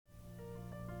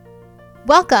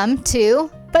Welcome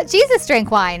to But Jesus Drank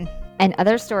Wine. And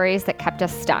other stories that kept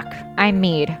us stuck. I'm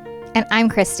Mead. And I'm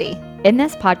Christy. In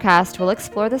this podcast, we'll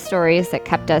explore the stories that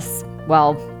kept us,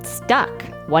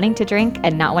 stuck, wanting to drink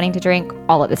and not wanting to drink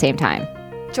all at the same time.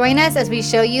 Join us as we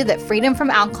show you that freedom from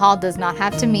alcohol does not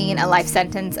have to mean a life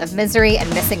sentence of misery and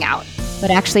missing out, but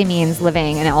actually means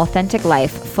living an authentic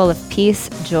life full of peace,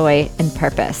 joy, and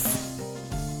purpose.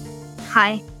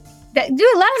 Hi. Do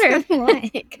it louder.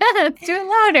 Good. Do it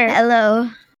louder. Hello.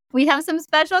 We have some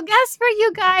special guests for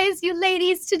you guys, you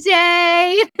ladies,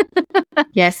 today.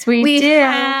 Yes, we do. We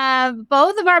have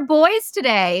both of our boys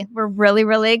today. We're really,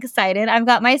 really excited. I've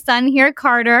got my son here,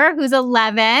 Carter, who's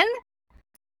 11.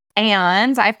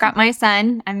 And I've got my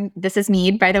son. This is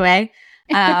Mead, by the way.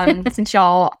 Since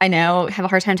y'all, I know, have a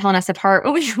hard time telling us apart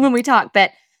when we talk.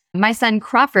 But my son,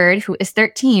 Crawford, who is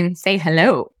 13, say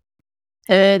hello.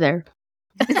 Hey there.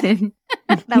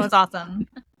 That was awesome.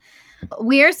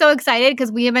 We are so excited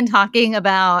because we have been talking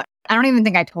about, I don't even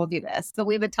think I told you this, but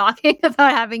we've been talking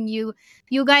about having you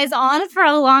guys on for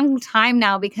a long time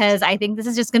now, because I think this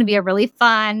is just going to be a really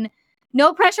fun,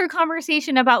 no pressure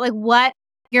conversation about like what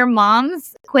your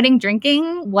mom's quitting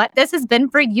drinking, what this has been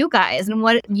for you guys and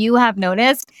what you have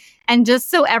noticed. And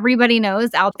just so everybody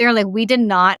knows out there, like I did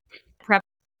not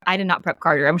prep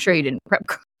Carter. I'm sure you didn't prep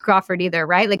Crawford either,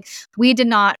 right? Like we did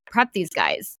not prep these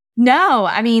guys. No,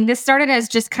 I mean, this started as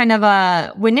just kind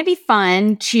of wouldn't it be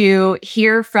fun to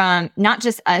hear from not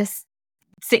just us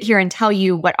sit here and tell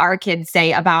you what our kids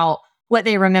say about what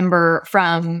they remember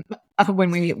from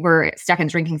when we were stuck in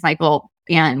the drinking cycle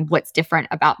and what's different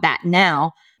about that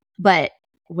now, but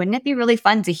wouldn't it be really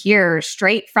fun to hear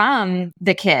straight from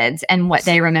the kids and what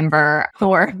they remember,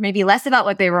 or maybe less about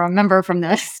what they remember from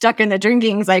the stuck in the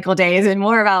drinking cycle days and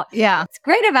more about, it's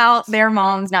great about their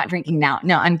moms not drinking now.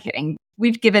 No, I'm kidding.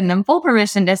 We've given them full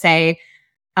permission to say,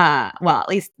 at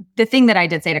least the thing that I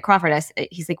did say to Crawford,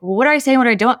 he's like, well, what do I say?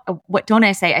 What don't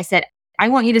I say? I said, I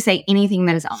want you to say anything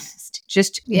that is honest.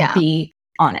 Just be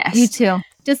honest. You too.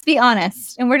 Just be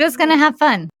honest. And we're just going to have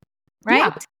fun. Right?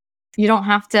 Yeah. You don't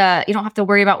have to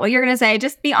worry about what you're going to say.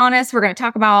 Just be honest. We're going to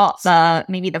talk about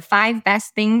maybe the 5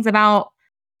 best things about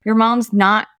your mom's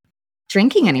not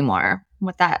drinking anymore.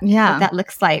 What that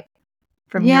looks like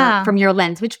from your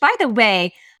lens, which by the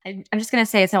way, I'm just going to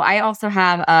say, so I also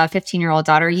have a 15-year-old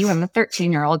daughter. You have a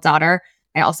 13-year-old daughter.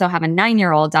 I also have a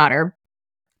 9-year-old daughter.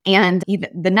 And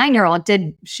the 9-year-old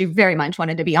she very much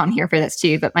wanted to be on here for this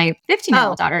too. But my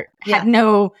 15-year-old daughter had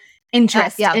no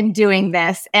interest in doing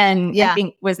this. And I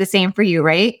think was the same for you,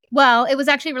 right? Well, it was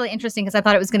actually really interesting because I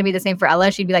thought it was going to be the same for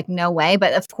Ella. She'd be like, no way.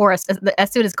 But of course,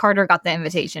 as soon as Carter got the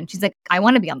invitation, she's like, I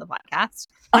want to be on the podcast.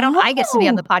 Why don't I get to be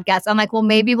on the podcast? I'm like, well,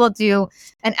 maybe we'll do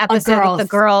an episode with the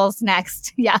girls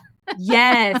next. Yeah.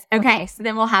 Yes. Okay. So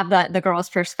then we'll have the girls'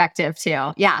 perspective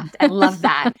too. Yeah. I love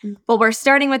that. Well, we're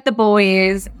starting with the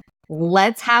boys.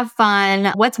 Let's have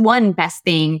fun. What's one best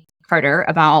thing, Carter,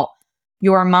 about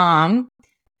your mom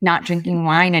not drinking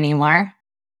wine anymore?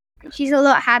 She's a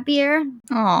lot happier.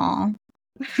 Aw.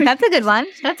 That's a good one.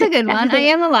 That's a good one. I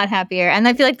am a lot happier. And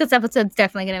I feel like this episode's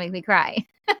definitely going to make me cry.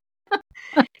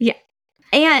 Yeah.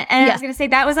 And I was going to say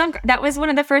that was one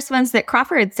of the first ones that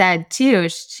Crawford said too,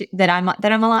 that I'm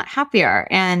a lot happier.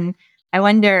 And I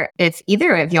wonder if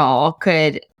either of y'all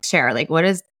could share, like, what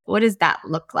does that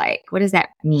look like? What does that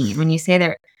mean when you say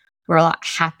that we're a lot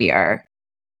happier?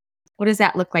 What does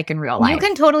that look like in real life? You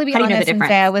can totally be honest and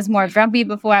say I was more grumpy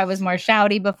before, I was more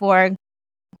shouty before.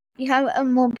 You have a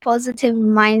more positive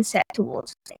mindset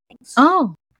towards things.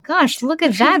 Oh, gosh, look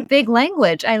at that big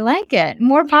language. I like it.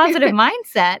 More positive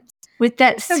mindset. With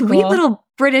that sweet little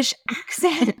British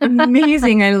accent.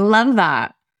 Amazing. I love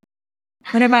that.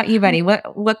 What about you, buddy?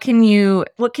 What can you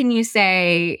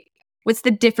say? What's the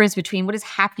difference between what does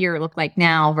happier look like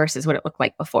now versus what it looked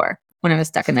like before when I was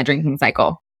stuck in the drinking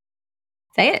cycle?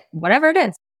 Say it, whatever it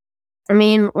is. I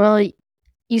mean, well,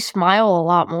 you smile a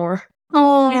lot more.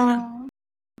 Oh, yeah.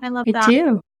 I love that. Me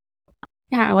too.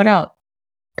 Yeah, what else?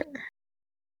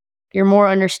 You're more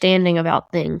understanding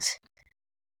about things.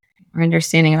 Or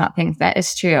understanding about things. That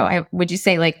is true. Would you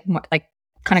say more,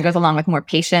 kind of goes along with more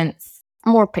patience?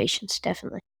 More patience,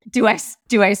 definitely. Do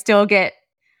I still get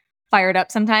fired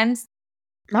up sometimes?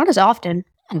 Not as often.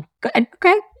 Good.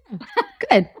 Okay.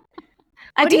 Good.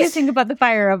 What do you think about the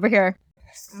fire over here?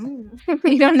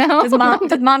 You don't know?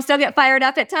 Does mom still get fired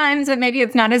up at times, but maybe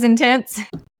it's not as intense?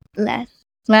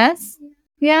 Less?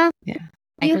 Yeah. Yeah.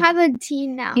 You have a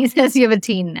teen now. He says you have a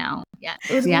teen now. Yeah.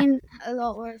 It's been a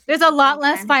lot worse. There's a lot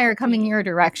less fire coming your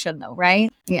direction, though,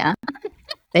 right? Yeah.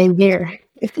 Same here.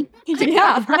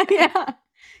 Yeah.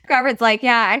 Crawford's like,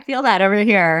 yeah, I feel that over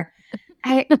here.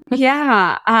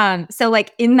 So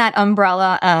like in that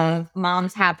umbrella of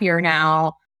mom's happier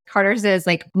now, Carter's is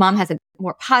like mom has a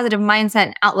more positive mindset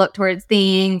and outlook towards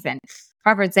things, and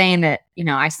Crawford's saying that,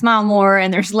 I smile more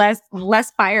and there's less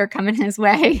fire coming his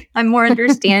way. I'm more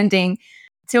understanding.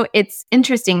 So it's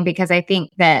interesting because I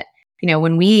think that,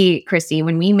 when we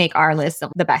make our list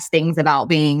of the best things about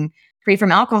being free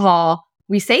from alcohol,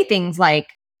 we say things like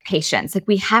patience. Like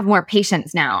we have more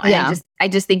patience now. And I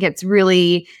just think it's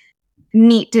really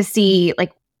neat to see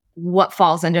like what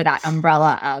falls under that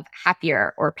umbrella of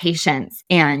happier or patience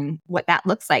and what that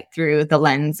looks like through the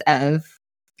lens of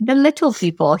the little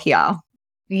people here.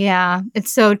 Yeah,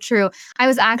 it's so true. I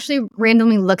was actually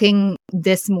randomly looking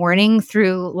this morning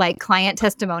through like client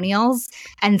testimonials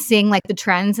and seeing like the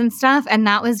trends and stuff. And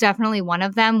that was definitely one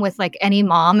of them with like any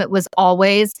mom. It was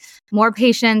always more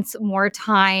patience, more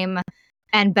time,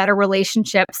 and better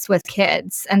relationships with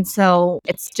kids. And so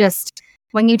it's just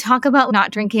when you talk about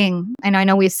not drinking, and I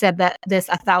know we've said this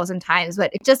 1,000 times,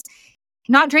 but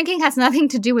not drinking has nothing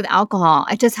to do with alcohol.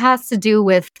 It just has to do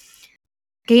with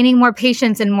gaining more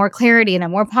patience and more clarity and a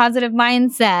more positive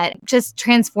mindset, just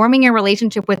transforming your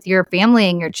relationship with your family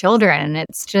and your children. And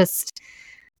it's just,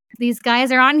 these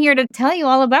guys are on here to tell you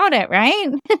all about it, right?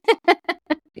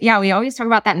 Yeah, we always talk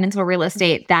about that mental real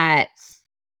estate that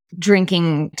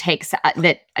drinking takes,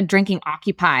 that drinking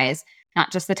occupies,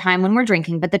 not just the time when we're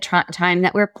drinking, but the time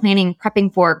that we're planning,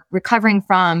 prepping for, recovering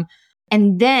from,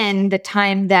 and then the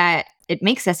time that it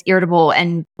makes us irritable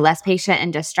and less patient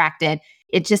and distracted.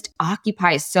 It just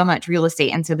occupies so much real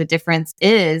estate. And so the difference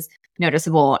is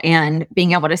noticeable, and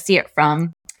being able to see it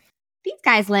from these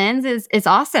guys' lens is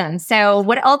awesome. So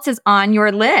what else is on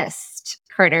your list,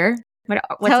 Carter?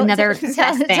 What's another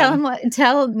best thing?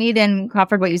 Tell me then,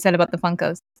 Crawford, what you said about the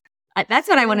Funkos. That's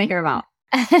what I want to hear about.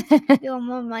 Feel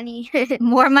more money.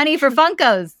 More money for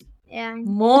Funkos. Yeah.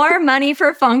 More money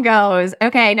for Funkos.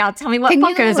 Okay, now tell me what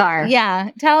Funkos are.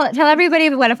 Yeah, tell everybody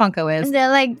what a Funko is. They're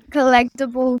like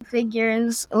collectible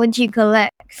figures, what you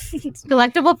collect.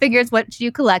 Collectible figures, what you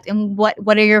collect, and what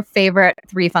are your favorite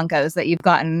 3 Funkos that you've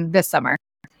gotten this summer?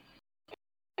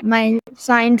 My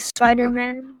signed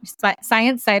Spider-Man.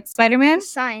 Spider-Man?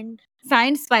 Signed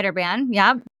Spider-Man,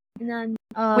 yeah. And then,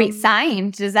 wait,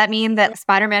 signed? Does that mean that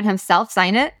Spider-Man himself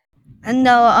signed it?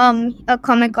 No, a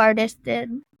comic artist did.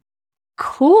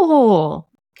 Cool.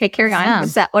 Okay, carry on. Yeah.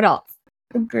 What's that? What else?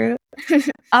 Groot.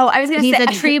 Oh, I was going to say. He's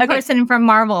a tree person from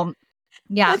Marvel.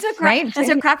 Yeah, that's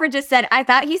what Crawford just said. I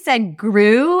thought he said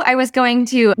Gru. I was going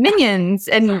to Minions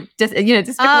and just,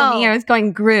 Despicable Me. I was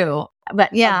going Gru.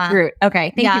 But Groot.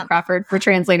 Okay. Thank you, Crawford, for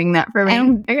translating that for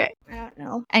me. Okay. I don't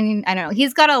know. I mean, I don't know.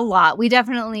 He's got a lot. We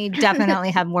definitely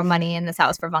have more money in this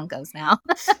house for Funkos now.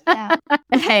 Yeah.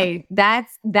 Hey, that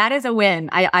is a win.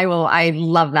 I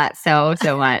love that so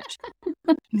much.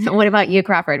 So what about you,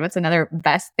 Crawford? What's another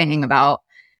best thing about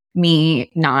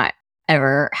me not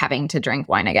ever having to drink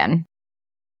wine again?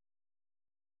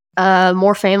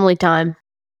 More family time.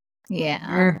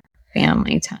 Yeah.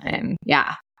 Family time.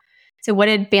 Yeah. So what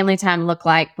did family time look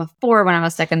like before when I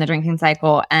was stuck in the drinking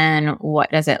cycle, and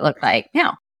what does it look like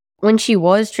now? When she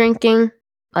was drinking,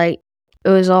 like, it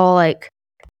was all like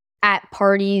at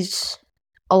parties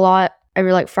a lot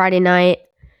every like Friday night.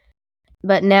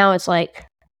 But now it's like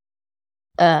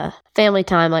family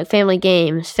time, like family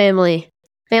games, family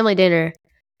dinner,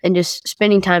 and just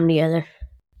spending time together.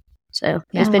 So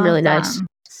it's been really nice.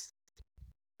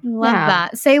 Love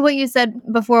that. Say what you said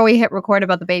before we hit record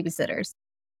about the babysitters.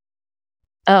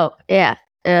 Oh, yeah.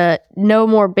 No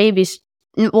more babies.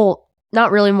 Well,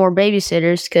 not really more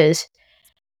babysitters, because,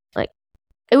 like,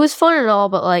 it was fun and all,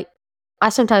 but, like, I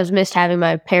sometimes missed having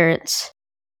my parents.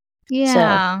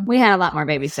 Yeah. So we had a lot more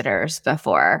babysitters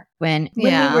before when we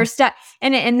were stuck.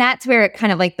 And that's where it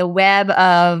kind of like the web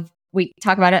of, we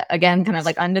talk about it again, kind of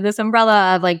like under this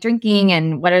umbrella of like drinking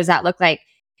and what does that look like?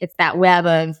 It's that web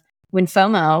of when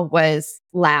FOMO was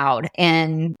loud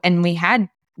and we had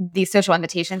these social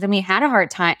invitations and we had a hard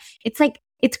time. It's like,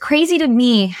 it's crazy to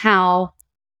me how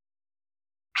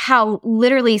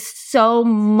literally so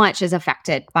much is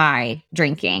affected by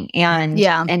drinking and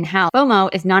how FOMO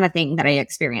is not a thing that I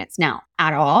experience now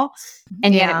at all.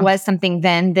 And yet it was something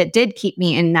then that did keep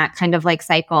me in that kind of like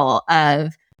cycle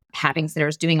of having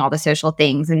sitters, doing all the social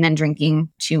things, and then drinking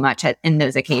too much in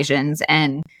those occasions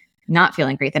and not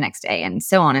feeling great the next day and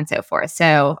so on and so forth.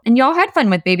 So, and y'all had fun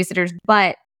with babysitters,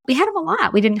 but we had them a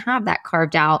lot. We didn't have that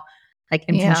carved out, like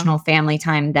intentional family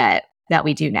time that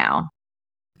we do now.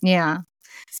 Yeah.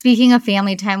 Speaking of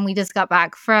family time, we just got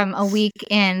back from a week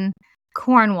in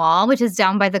Cornwall, which is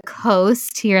down by the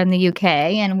coast here in the UK,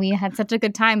 and we had such a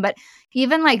good time. But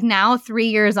even like now 3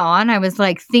 years on, I was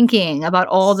like thinking about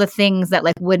all the things that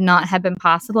like would not have been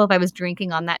possible if I was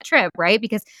drinking on that trip, right?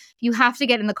 Because you have to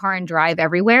get in the car and drive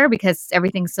everywhere because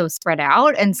everything's so spread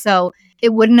out. And so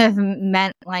it wouldn't have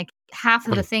meant like half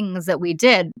of the things that we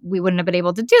did, we wouldn't have been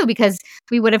able to do because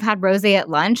we would have had rosé at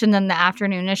lunch and then the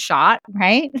afternoon is shot,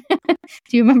 right?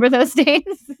 Do you remember those days?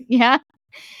 Yeah.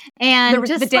 And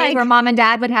The days where mom and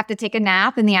dad would have to take a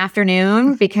nap in the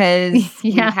afternoon because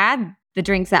we had the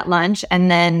drinks at lunch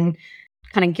and then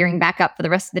kind of gearing back up for the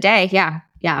rest of the day. Yeah.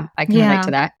 Yeah. I can relate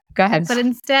to that. Go ahead. But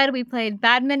instead we played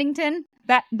badminton.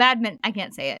 I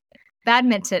can't say it.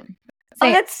 Badminton. Oh,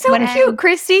 that's so cute,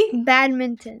 Christy.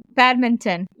 Badminton.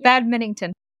 Badminton.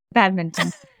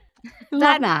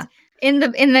 Love that. In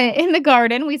the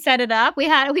garden, we set it up. We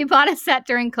bought a set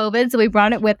during COVID, so we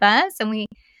brought it with us, and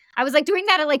I was like doing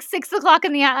that at like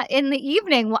 6:00 in the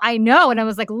evening. Well, I know, and I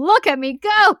was like, look at me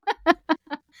go.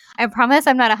 I promise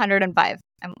I'm not 105.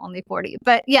 I'm only 40,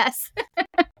 but yes.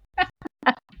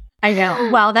 I know.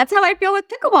 Well, that's how I feel with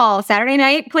pickleball. Saturday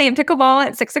night playing pickleball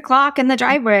at 6:00 in the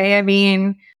driveway. I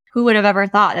mean, who would have ever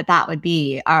thought that would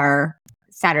be our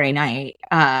Saturday night?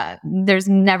 There's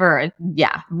never,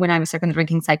 when I was stuck in the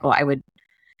drinking cycle,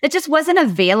 it just wasn't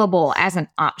available as an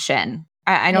option.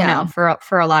 I don't know,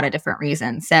 for a lot of different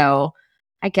reasons. So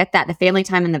I get that. The family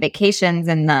time and the vacations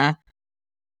and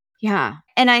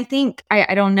and I think,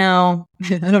 I don't know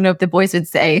if the boys would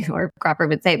say or Cropper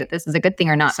would say that this is a good thing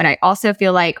or not, but I also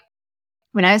feel like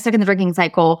when I was stuck in the drinking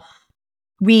cycle,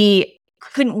 we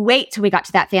couldn't wait till we got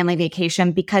to that family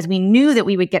vacation because we knew that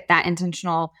we would get that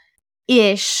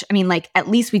intentional-ish. I mean, like at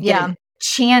least we'd get a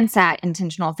chance at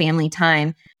intentional family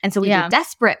time. And so we were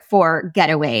desperate for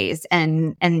getaways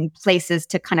and places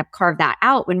to kind of carve that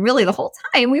out when really the whole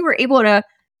time we were able to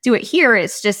do it here.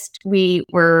 It's just we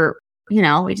were,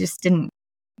 we just didn't.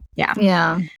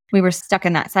 Yeah. We were stuck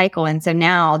in that cycle. And so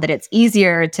now that it's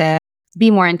easier to be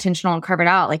more intentional and carve it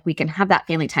out, like we can have that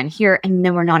family time here and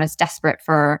then we're not as desperate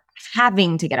for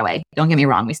having to get away. Don't get me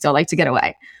wrong. We still like to get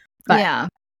away. But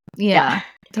yeah,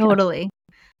 totally.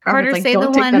 Carter, like, say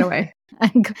the one.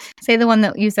 Say the one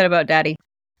that you said about daddy.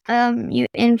 You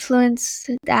influence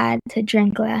dad to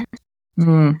drink less.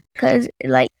 Because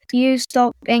like you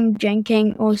stopping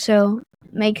drinking also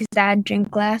makes dad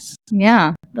drink less.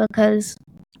 Yeah. Because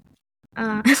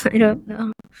I don't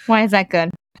know. Why is that good?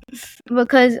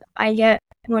 Because I get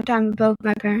more time with both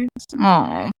my parents. Oh,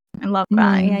 I love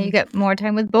that. Yeah, you get more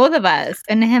time with both of us.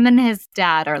 And him and his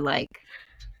dad are like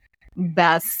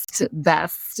best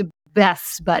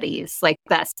buddies. Like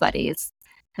best buddies.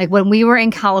 Like when we were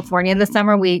in California this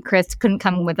summer, Chris couldn't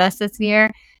come with us this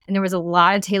year. And there was a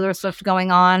lot of Taylor Swift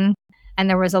going on. And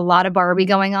there was a lot of Barbie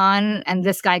going on. And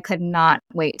this guy could not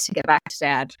wait to get back to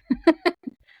dad.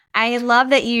 I love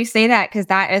that you say that because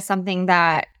that is something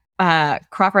that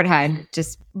Crawford had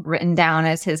just written down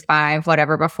as his 5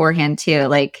 whatever beforehand too.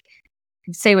 Like,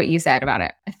 say what you said about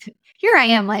it. Here I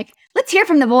am like, let's hear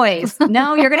from the boys.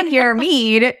 No, you're going to hear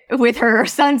me with her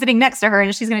son sitting next to her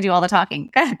and she's going to do all the talking.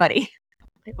 Go ahead, buddy.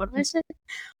 Wait, what did I say?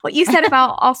 What you said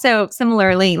about also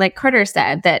similarly, like Carter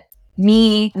said, that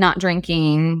me not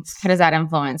drinking, how does that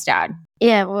influence dad?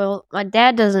 Yeah, well, my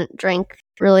dad doesn't drink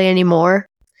really anymore.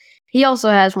 He also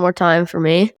has more time for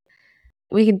me.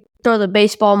 We could throw the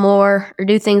baseball more or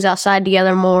do things outside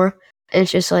together more. And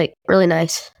it's just like really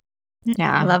nice.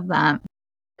 Yeah, I love that.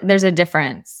 There's a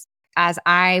difference. As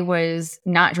I was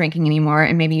not drinking anymore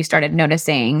and maybe you started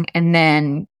noticing, and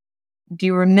then do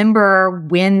you remember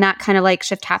when that kind of like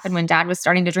shift happened when dad was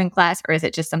starting to drink less, or is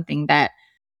it just something that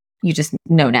you just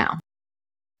know now?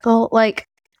 Well, like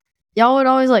y'all would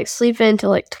always like sleep in till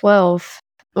like 12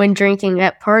 when drinking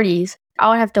at parties. I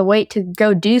would have to wait to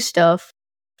go do stuff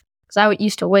because I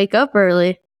used to wake up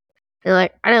early. And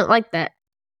like, I didn't like that.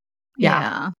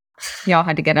 Yeah. Y'all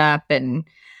had to get up, and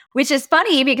which is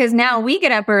funny because now we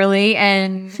get up early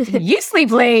and you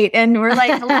sleep late and we're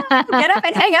like, hello, get up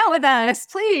and hang out with us,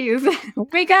 please.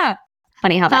 Wake up.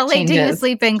 Funny how that changes. How late do you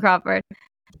sleep in, Crawford?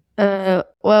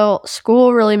 Well,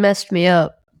 school really messed me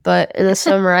up, but in the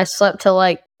summer I slept till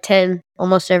like 10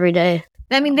 almost every day.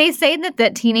 I mean, they say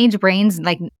that teenage brains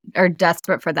like are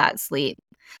desperate for that sleep.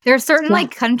 There are certain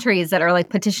like countries that are like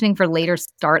petitioning for later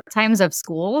start times of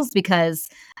schools because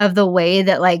of the way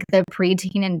that like the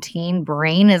preteen and teen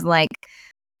brain is like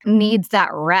needs that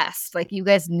rest. Like you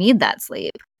guys need that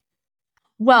sleep.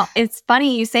 Well, it's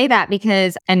funny you say that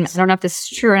because, and I don't know if this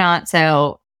is true or not,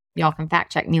 so y'all can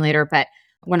fact check me later, but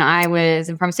when I was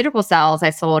in pharmaceutical sales,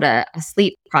 I sold a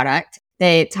sleep product.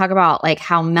 They talk about like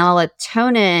how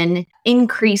melatonin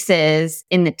increases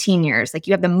in the teen years. Like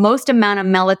you have the most amount of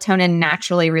melatonin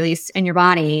naturally released in your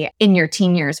body in your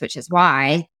teen years, which is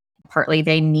why partly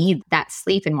they need that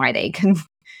sleep and why they can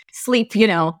sleep,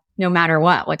 no matter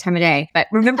what time of day. But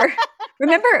remember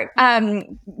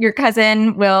your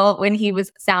cousin Will, when he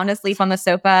was sound asleep on the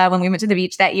sofa when we went to the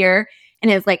beach that year,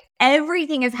 and it's like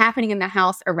everything is happening in the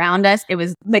house around us. It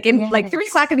was like in like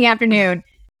 3:00 in the afternoon,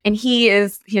 and he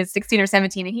is 16 or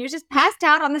 17, and he was just passed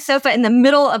out on the sofa in the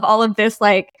middle of all of this.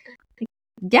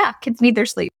 Kids need their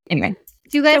sleep anyway.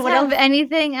 Do you guys have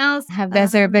anything else?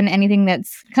 Has there been anything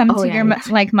that's come to your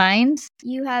mind?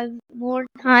 You have more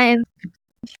time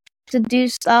to do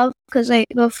stuff because like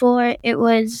before it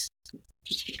was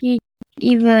you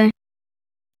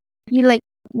like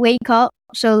wake up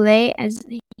so late as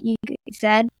you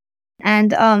said,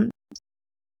 and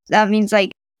that means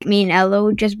like me and Ella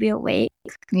would just be awake,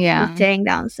 sitting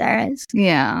downstairs,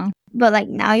 but like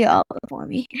now you're up before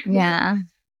me.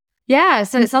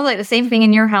 So it sounds like the same thing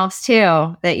in your house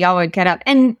too, that y'all would get up.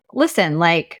 And listen,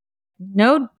 like,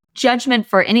 no judgment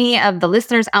for any of the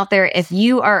listeners out there. If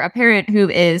you are a parent who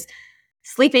is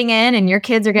sleeping in and your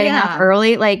kids are getting up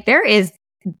early, like there is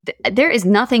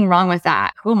nothing wrong with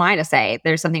that. Who am I to say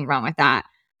there's something wrong with that?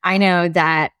 I know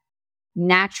that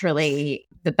naturally,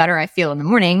 the better I feel in the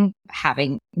morning,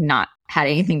 having not had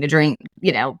anything to drink,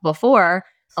 before,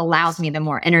 allows me the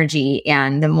more energy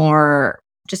and the more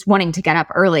just wanting to get up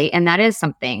early. And that is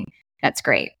something that's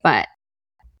great. But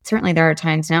certainly there are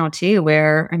times now too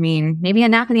where, maybe a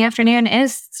nap in the afternoon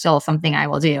is still something I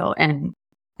will do. And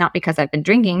not because I've been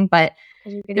drinking, but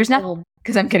there's nothing,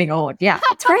 because I'm getting old. Yeah,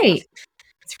 it's right.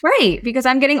 It's right, because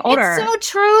I'm getting older. It's so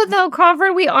true though,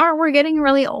 Crawford. We're getting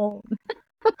really old.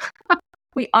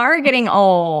 We are getting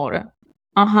old. It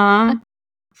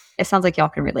sounds like y'all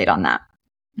can relate on that.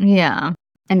 Yeah.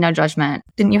 And no judgment.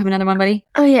 Didn't you have another one, buddy?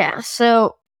 Oh, yeah.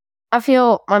 So I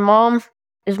feel my mom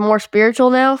is more spiritual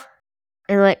now.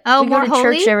 And we go to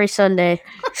church every Sunday.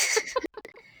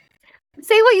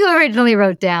 Say what you originally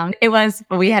wrote down. It was,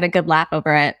 but we had a good laugh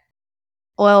over it.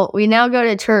 Well, we now go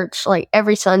to church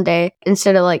every Sunday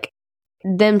instead of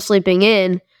them sleeping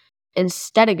in.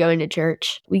 Instead of going to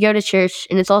church, we go to church,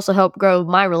 and it's also helped grow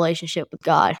my relationship with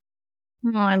God.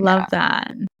 Oh, I love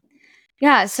that.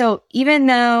 Yeah. So even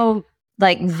though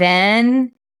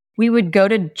then we would go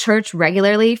to church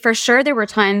regularly, for sure there were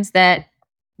times that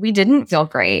we didn't feel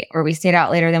great, or we stayed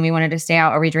out later than we wanted to stay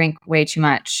out, or we drank way too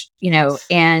much,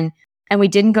 and we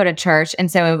didn't go to church. And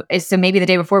so maybe the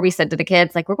day before we said to the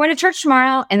kids, we're going to church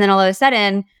tomorrow. And then all of a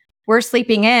sudden we're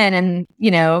sleeping in, and,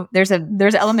 there's an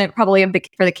element probably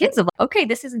for the kids of okay,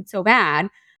 this isn't so bad.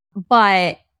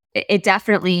 But it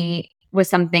definitely was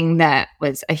something that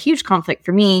was a huge conflict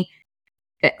for me.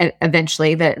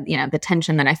 Eventually, the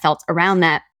tension that I felt around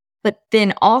that. But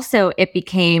then also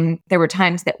there were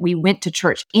times that we went to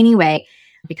church anyway,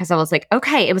 because I was like,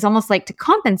 okay, it was almost like to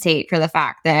compensate for the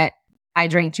fact that I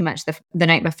drank too much the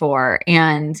night before.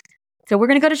 And so we're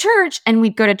going to go to church, and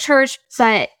we'd go to church,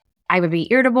 but I would be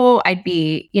irritable. I'd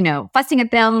be, fussing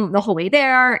at them the whole way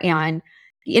there, and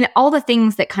all the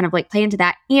things that kind of play into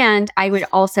that. And I would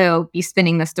also be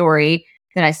spinning the story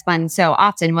that I spun so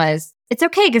often was, it's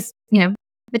okay because,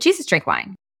 but Jesus drank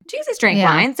wine. Jesus drank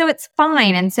wine, so it's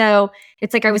fine. And so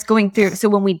it's I was going through. So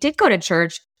when we did go to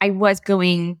church, I was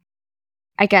going,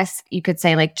 I guess you could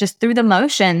say, just through the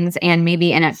motions, and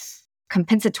maybe in a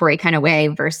compensatory kind of way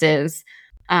versus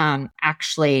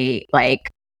actually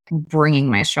bringing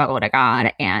my struggle to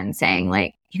God and saying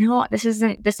this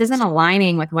isn't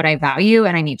aligning with what I value,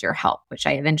 and I need your help, which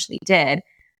I eventually did.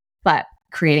 But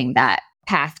creating that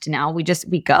path to now we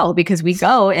go because we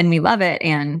go and we love it.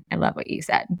 And I love what you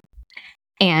said.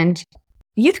 And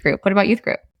youth group. What about youth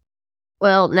group?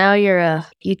 Well, now you're a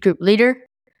youth group leader,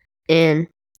 and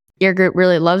your group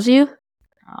really loves you.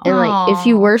 And if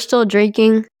you were still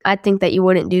drinking, I think that you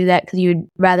wouldn't do that because you'd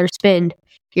rather spend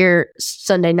your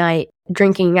Sunday night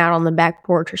drinking out on the back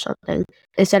porch or something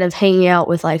instead of hanging out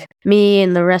with me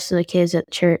and the rest of the kids at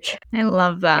church. I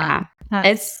love that. Yeah.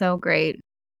 It's so great.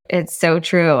 It's so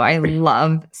true. I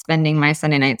love spending my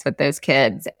Sunday nights with those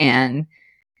kids, and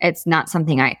it's not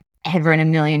something I ever in a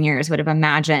million years would have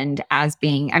imagined as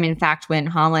being. In fact, when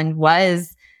Holland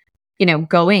was,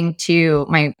 going to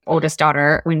my oldest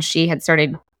daughter, when she had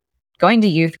started going to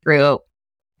youth group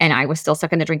and I was still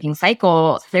stuck in the drinking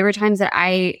cycle, there were times that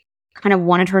I kind of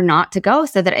wanted her not to go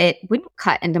so that it wouldn't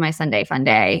cut into my Sunday fun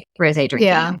day rosé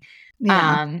drinking.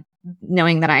 Yeah.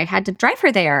 Knowing that I had to drive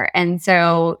her there. And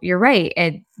so you're right.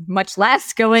 It much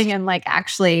less going and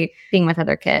actually being with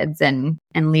other kids and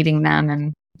leading them.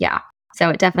 And so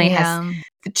it definitely has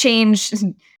changed.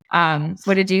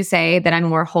 What did you say? That I'm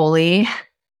more holy?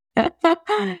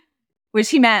 Which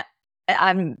he meant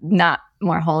I'm not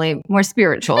more holy, more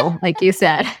spiritual, like you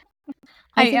said.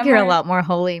 I think you're a lot more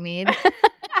holy, Mead.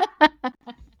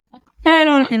 I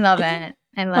don't. I love it.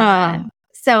 I love it.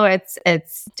 So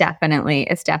it's definitely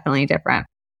different.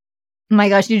 My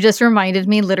gosh, you just reminded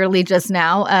me literally just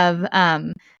now of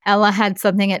Ella had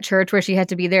something at church where she had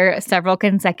to be there several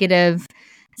consecutive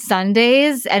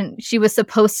Sundays, and she was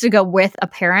supposed to go with a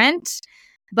parent.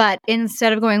 But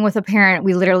instead of going with a parent,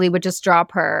 we literally would just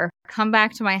drop her, come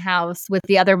back to my house with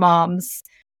the other moms,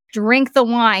 drink the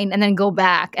wine, and then go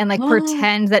back and like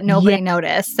pretend that nobody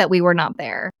noticed that we were not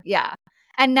there. Yeah.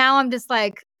 And now I'm just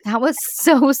like, that was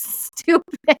so stupid.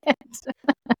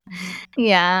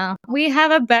 Yeah. We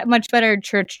have a much better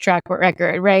church track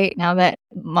record, right? Now that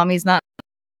mommy's not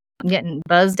getting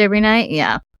buzzed every night.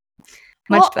 Yeah.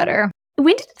 Much better.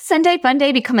 When did Sunday Fun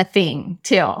Day become a thing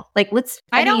too? Like,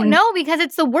 I don't know, because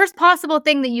it's the worst possible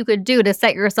thing that you could do to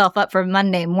set yourself up for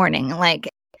Monday morning. Like,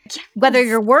 whether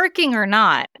you're working or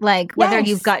not, like whether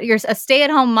you're a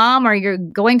stay-at-home mom or you're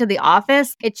going to the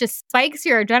office, it just spikes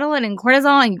your adrenaline and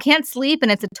cortisol and you can't sleep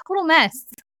and it's a total mess.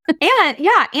 And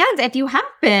if you have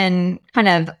been kind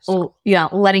of,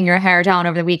 letting your hair down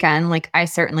over the weekend, like I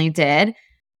certainly did,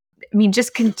 I mean,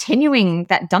 just continuing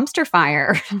that dumpster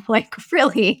fire, like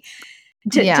really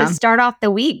to start off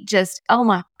the week, just, oh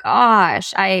my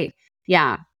gosh.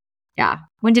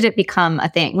 When did it become a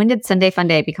thing? When did Sunday Fun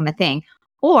Day become a thing?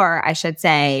 Or I should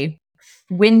say,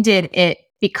 when did it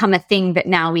become a thing that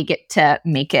now we get to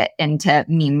make it into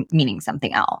meaning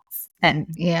something else? And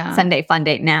Sunday Fun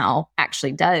Day now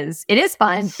actually does. It is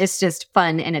fun. It's just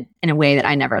fun in a way that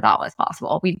I never thought was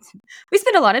possible. We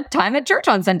spend a lot of time at church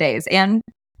on Sundays,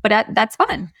 but that's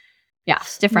fun. Yeah,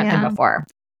 it's different than before.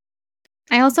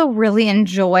 I also really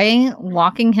enjoy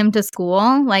walking him to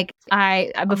school. Like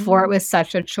before it was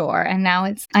such a chore, and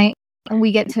now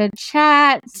we get to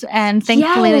chat, and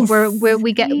thankfully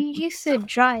we get. You used to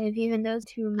drive, even though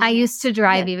 2 minutes. I used to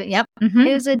drive even. Yep. Mm-hmm.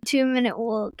 It was a 2-minute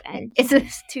walk, and it's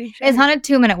not a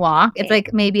 2-minute walk. It's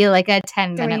like maybe like a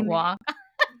 10-minute walk.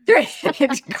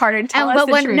 Carter, tell us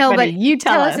the truth. No, but you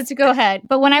tell us. To go ahead.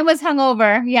 But when I was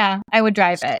hungover, I would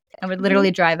drive it. I would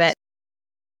literally drive it,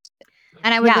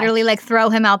 and I would literally like throw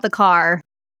him out the car.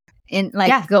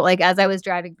 Go like as I was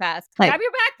driving past. Grab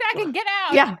your backpack and get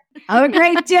out. Yeah. Have a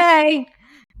great day.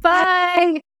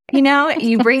 Bye.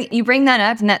 You bring that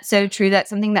up, and that's so true. That's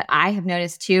something that I have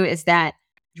noticed too, is that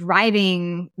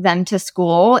driving them to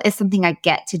school is something I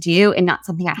get to do and not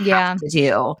something I have to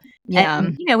do. Yeah.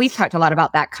 And, we've talked a lot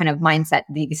about that kind of mindset,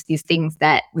 these things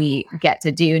that we get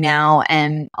to do now,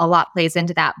 and a lot plays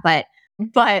into that. But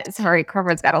sorry,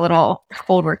 Crawford's got a little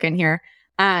cold work in here.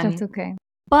 That's okay.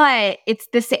 But it's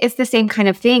the same kind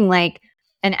of thing. Like,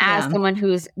 and as someone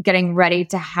who's getting ready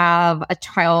to have a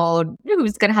child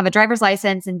who's going to have a driver's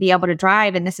license and be able to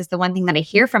drive, and this is the one thing that I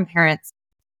hear from parents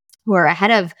who are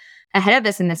ahead of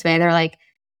us in this way. They're like,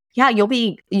 yeah, you'll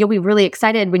be really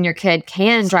excited when your kid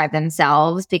can drive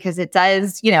themselves, because it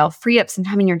does, free up some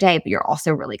time in your day, but you're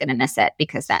also really going to miss it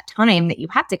because that time that you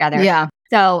have together. Yeah.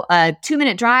 So a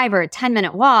 2-minute drive or a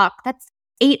 10-minute walk, that's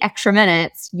 8 extra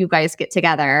minutes you guys get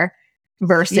together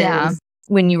versus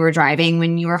when you were driving,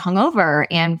 when you were hungover.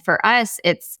 And for us,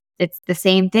 it's the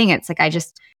same thing. It's like,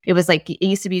 it was like, it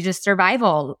used to be just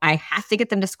survival. I have to get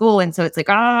them to school. And so it's like,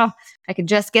 I could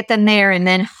just get them there. And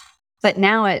then, but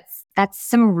now that's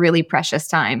some really precious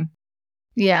time.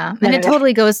 Yeah. And it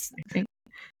totally goes.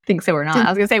 Think so or not. I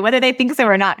was going to say whether they think so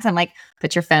or not. Because I'm like,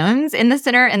 put your phones in the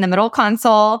center, in the middle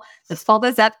console. Let's fold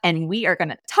this up and we are going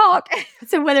to talk.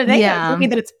 So whether they agree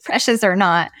that it's precious or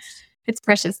not, it's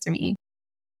precious to me.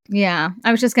 Yeah.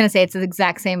 I was just going to say it's the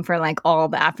exact same for like all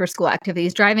the after school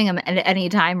activities, driving them at any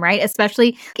time, right?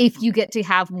 Especially if you get to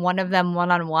have one of them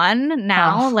one-on-one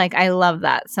now. Like, I love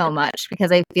that so much, because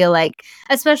I feel like,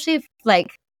 especially if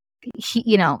like,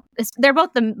 they're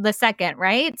both the second,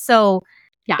 right? So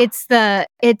I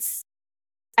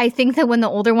think that when the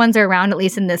older ones are around, at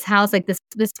least in this house, like this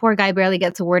poor guy barely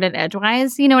gets a word in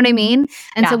edgewise, you know what I mean?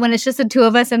 And so when it's just the two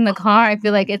of us in the car, I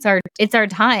feel like it's our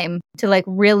time to like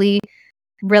really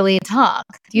talk.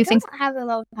 Do you think? Don't have a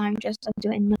lot of time just to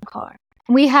do it in the car.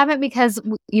 We haven't, because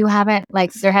you haven't,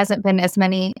 like, there hasn't been as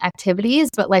many activities,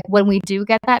 but like when we do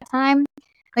get that time,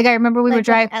 like I remember we would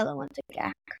drive. Ella went to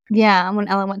camp. Yeah, when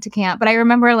Ella went to camp. But I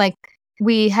remember like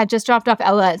we had just dropped off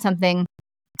Ella at something,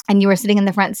 and you were sitting in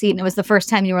the front seat, and it was the first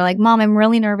time you were like, "Mom, I'm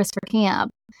really nervous for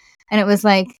camp." And it was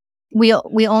like we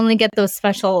only get those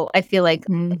special. I feel like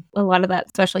a lot of that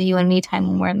special you and me time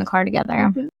when we're in the car together.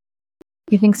 Mm-hmm.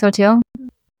 You think so too?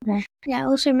 Yeah, I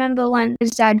also remember when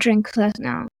his dad drinks less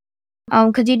now.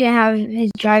 Because he didn't have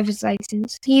his driver's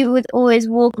license. He would always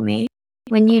walk me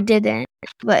when you didn't.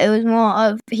 But it was more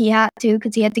of he had to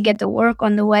because he had to get to work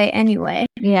on the way anyway.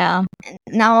 Yeah. And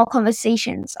now our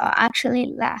conversations are actually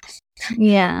last.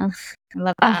 Yeah. I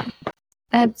love that.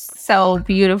 That's so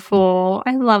beautiful.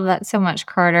 I love that so much,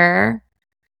 Carter.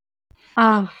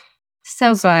 Oh,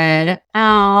 so good.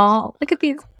 Oh, look at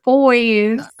these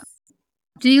boys.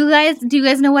 Do you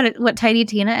guys know what Tiny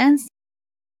Tina is?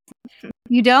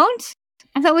 You don't?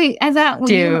 I thought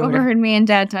you overheard me and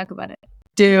Dad talk about it.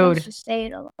 Dude. We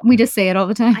just say it all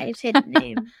the time. I say the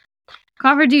name.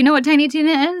 Crawford, do you know what Tiny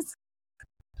Tina is?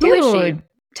 Dude,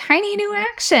 Tiny New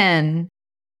Action.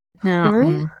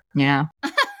 No. Yeah.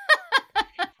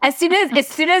 As soon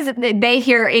as they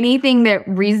hear anything that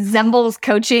resembles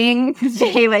coaching,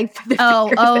 they like.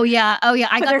 Oh yeah.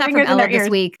 I got that from Ella this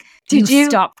week. Did you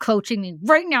stop coaching me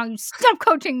right now? You stop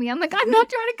coaching me. I'm like, I'm not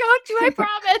trying to coach you. I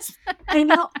promise.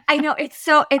 I know.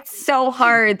 It's so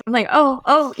hard. I'm like,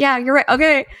 oh yeah, you're right.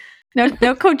 Okay.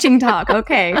 No coaching talk.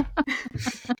 Okay.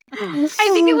 I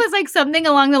think it was like something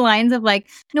along the lines of like,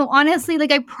 no, honestly,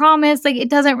 like I promise, like it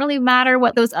doesn't really matter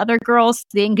what those other girls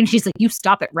think. And she's like, you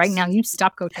stop it right now. You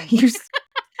stop coaching.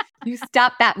 You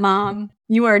stop that, Mom.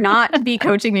 You are not to be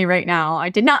coaching me right now. I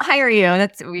did not hire you.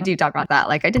 We do talk about that.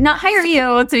 Like I did not hire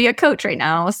you to be a coach right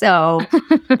now. So,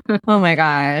 oh my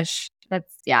gosh.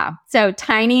 Yeah. So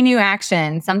Tiny New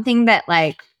Action, something that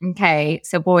like, okay,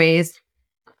 so boys,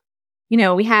 you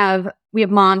know, we have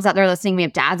moms out there listening. We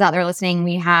have dads out there listening.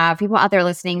 We have people out there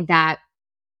listening that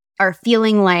are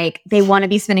feeling like they want to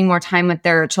be spending more time with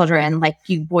their children, like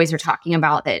you boys are talking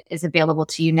about, that is available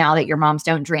to you now that your moms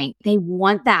don't drink. They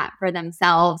want that for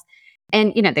themselves.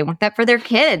 And, you know, they want that for their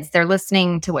kids. They're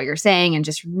listening to what you're saying and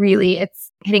just really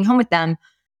it's hitting home with them.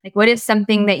 Like, what is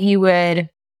something that you would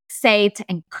say to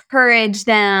encourage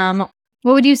them?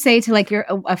 What would you say to like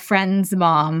a friend's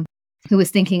mom who was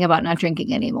thinking about not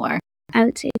drinking anymore? I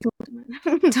would say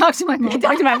talk to my mom.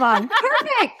 Talk to my mom.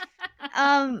 Perfect.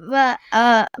 But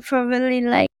probably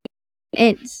like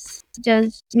it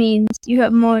just means you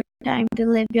have more time to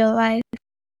live your life.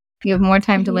 You have more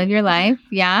time to live your life.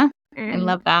 Yeah, I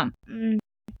love that.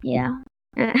 Yeah.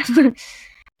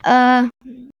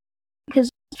 Because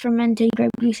fermented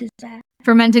grape juice is bad.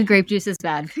 Fermented grape juice is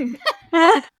bad.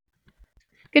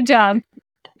 Good job.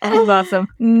 That was awesome.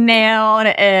 Nailed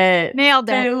it.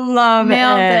 I love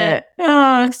it.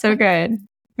 Oh, so good.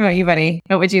 What about you, buddy?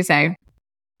 What would you say?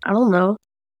 I don't know.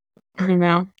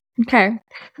 Okay.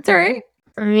 It's all right.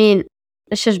 I mean,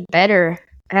 it's just better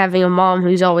having a mom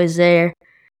who's always there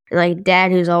and like a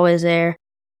dad who's always there,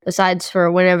 besides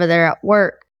for whenever they're at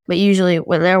work. But usually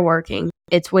when they're working,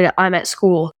 it's when I'm at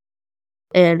school.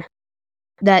 And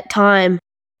that time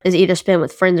is either spent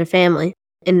with friends or family.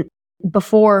 And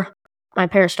before my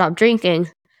parents stopped drinking,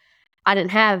 I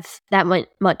didn't have that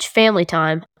much family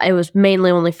time. It was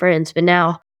mainly only friends, but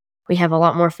now we have a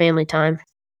lot more family time.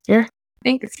 Yeah.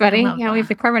 Thanks, buddy. Yeah, we have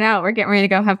the carving out. We're getting ready to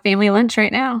go have family lunch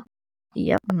right now.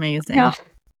 Yep. Amazing.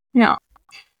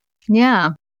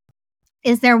 Yeah.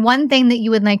 Is there one thing that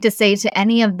you would like to say to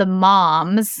any of the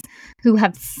moms who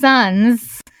have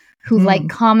sons who like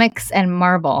comics and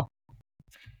Marvel?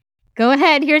 Go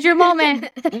ahead. Here's your moment.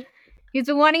 He's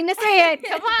been wanting to say it.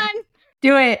 Come on.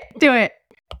 Do it.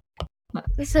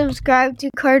 Subscribe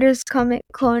to Carter's Comic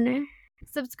Corner.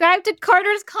 Subscribe to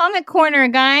Carter's Comic Corner,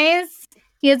 guys.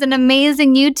 He has an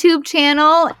amazing YouTube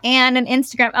channel and an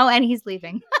Instagram. Oh, and he's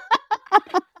leaving.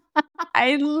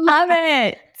 I love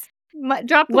it.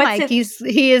 Drop the mic.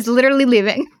 He is literally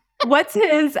leaving. What's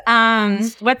his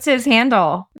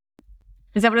handle?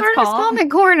 Is that what it's called?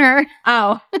 Comic Corner.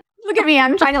 Oh, look at me.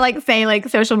 I'm trying to like say like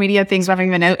social media things I don't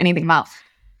even know anything about.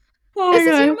 Oh, this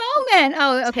is your moment.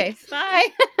 Oh, okay. Bye.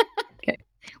 Okay.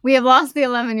 We have lost the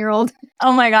 11-year-old.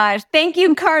 Oh my gosh. Thank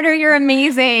you, Carter. You're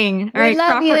amazing. All right,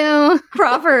 love you.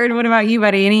 Crawford, what about you,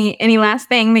 buddy? Any last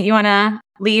thing that you want to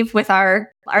leave with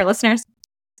our listeners?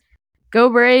 Go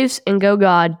Braves and go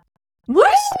God.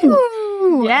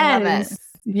 Woo! Yes.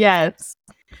 Yes.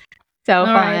 So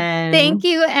fun. Right. Thank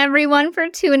you, everyone, for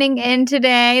tuning in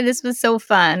today. This was so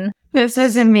fun. This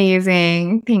was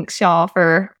amazing. Thanks, y'all,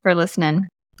 for listening.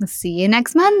 We'll see you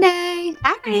next Monday.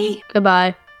 Bye.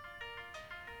 Goodbye.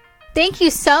 Thank you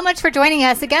so much for joining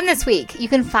us again this week. You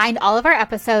can find all of our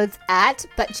episodes at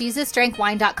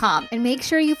butjesusdrankwine.com. And make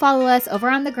sure you follow us over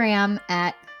on the gram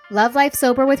at Love Life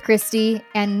Sober with Christy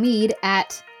and Mead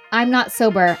at I'm Not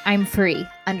Sober, I'm Free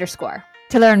 _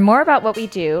 To learn more about what we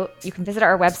do, you can visit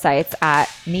our websites at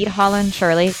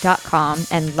meadhollandshirley.com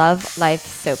and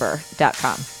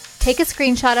lovelifesober.com. Take a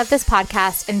screenshot of this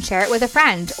podcast and share it with a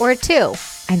friend or two.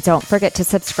 And don't forget to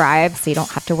subscribe so you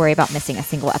don't have to worry about missing a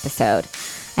single episode.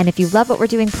 And if you love what we're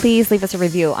doing, please leave us a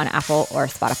review on Apple or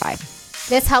Spotify.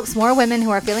 This helps more women who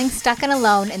are feeling stuck and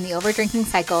alone in the overdrinking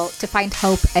cycle to find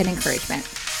hope and encouragement.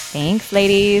 Thanks,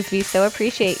 ladies. We so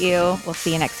appreciate you. We'll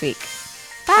see you next week.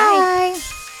 Bye.